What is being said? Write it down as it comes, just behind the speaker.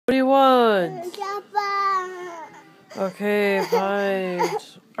Okay, fine.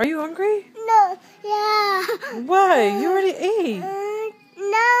 Are you hungry? No. Yeah. Why? You already ate.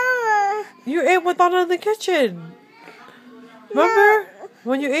 No. You ate with Anna in the kitchen. Remember?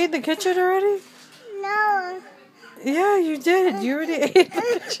 When you ate in the kitchen already? No. Yeah, you did. You already ate in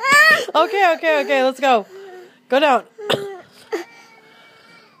the kitchen. Okay. Let's go. Go down.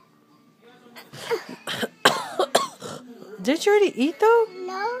 Did you already eat though?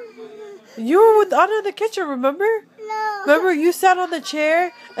 No. You were with Anna in the kitchen, remember? No. Remember you sat on the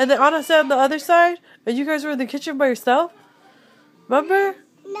chair and then Anna sat on the other side and you guys were in the kitchen by yourself? Remember?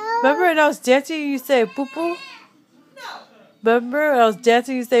 No. Remember and I was dancing and you say poo poo? Remember? I was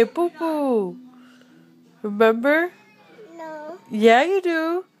dancing and you say poo poo. Remember? No. Yeah, you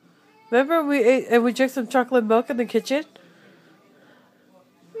do. Remember we ate and we drank some chocolate milk in the kitchen?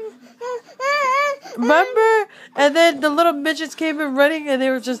 Remember? And then the little midgets came in running and they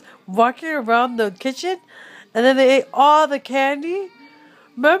were just walking around the kitchen. And then they ate all the candy.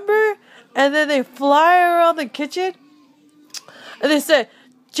 Remember? And then they fly around the kitchen. And they said,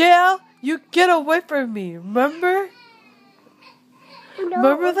 JL, you get away from me. Remember? No.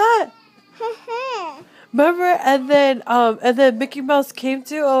 Remember that? Remember? And then Mickey Mouse came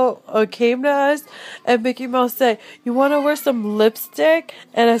to us, and Mickey Mouse said, "You want to wear some lipstick?"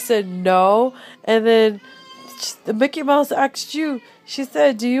 And I said, "No." And then Mickey Mouse asked you. She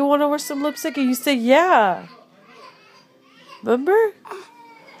said, "Do you want to wear some lipstick?" And you said, "Yeah." Remember?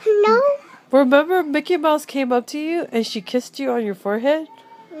 No. Remember Mickey Mouse came up to you and she kissed you on your forehead?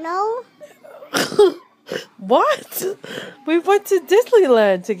 No. What? We went to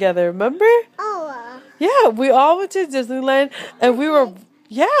Disneyland together, remember? Oh. Yeah, we all went to Disneyland and we were,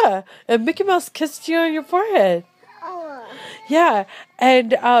 yeah, and Mickey Mouse kissed you on your forehead. Oh. Yeah,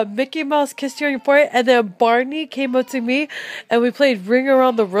 and Mickey Mouse kissed you on your forehead and then Barney came up to me and we played Ring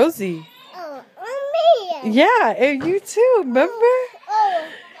Around the Rosie. Oh. Me. Yeah, and you too, remember? Oh.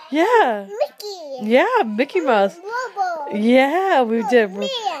 Yeah. Mickey. Yeah, Mickey Mouse. Robo. Yeah, we did. Me.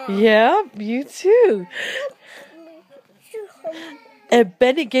 Yeah, you too. And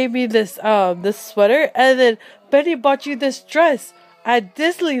Benny gave me this sweater, and then Benny bought you this dress at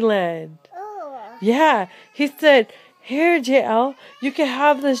Disneyland. Oh. Yeah, he said, "Here, JL, you can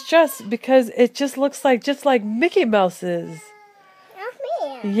have this dress because it just looks just like Mickey Mouse's."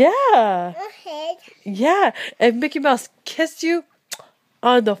 Not me. Yeah, Head. yeah, and Mickey Mouse kissed you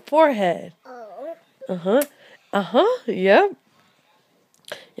on the forehead. Oh. Yep.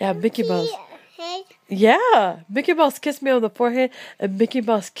 Yeah, Mickey Mouse. Head. Yeah, Mickey Mouse kissed me on the forehead, and Mickey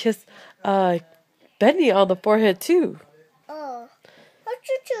Mouse kissed Benny on the forehead too. Oh. What's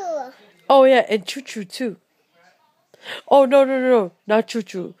you? Oh yeah, and Choo Choo too. Oh no, not Choo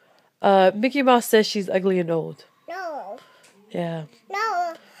Choo. Mickey Mouse says she's ugly and old. No. Yeah.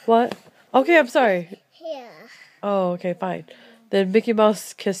 No. What? Okay, I'm sorry. Here. Oh, okay, fine. Then Mickey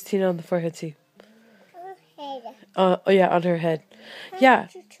Mouse kissed Tina on the forehead too. Head. Oh yeah, on her head. Yeah.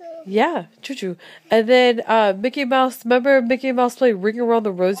 Choo. Yeah, Choo Choo. And then Mickey Mouse, remember Mickey Mouse played Ring Around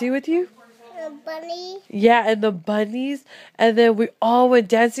the Rosie with you? Bunny. Yeah, and the bunnies. And then we all went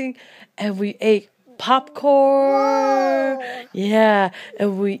dancing and we ate popcorn. Whoa. Yeah,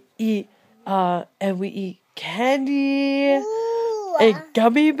 and we eat candy Ooh. and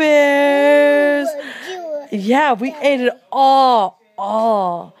gummy bears. You. Yeah, we ate it all.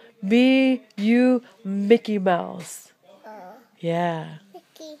 Me, you, Mickey Mouse. Yeah.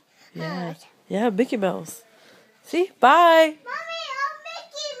 Mickey. Yeah. Mouse. Yeah, Mickey Mouse. See? Bye. Mommy, oh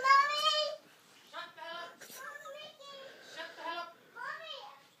Mickey, mommy. Shut the hell up. Shut the hell up.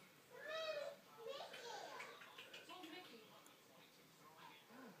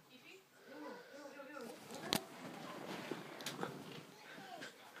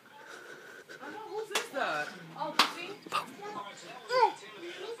 Who's that? Oh, Fifi?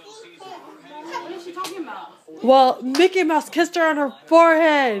 What is she talking about? Well, Mickey Mouse kissed her on her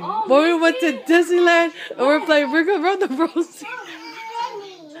forehead when we went to Disneyland and we were playing Ring Around the Rosie.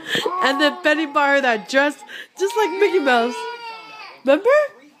 And then Benny bought her that dress just like Mickey Mouse. Remember?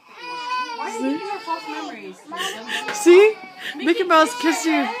 Why are you giving her false memories? See? Mickey Mouse kissed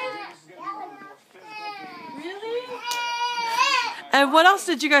you. Really? And what else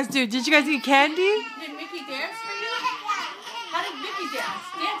did you guys do? Did you guys eat candy? Did Mickey dance for you? How did Mickey dance?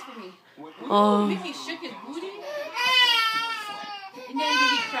 Dance for me. Oh. Mickey shook his booty. And then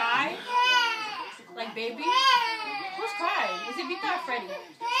did he cry? Like baby? Who's crying? Is it Vita or Freddy?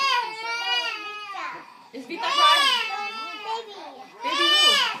 Is Vita crying? Baby who?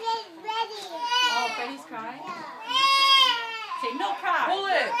 Oh, Freddy's crying? Say no cry. Pull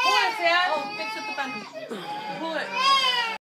it, Sam. Oh, fix it the button. Pull it.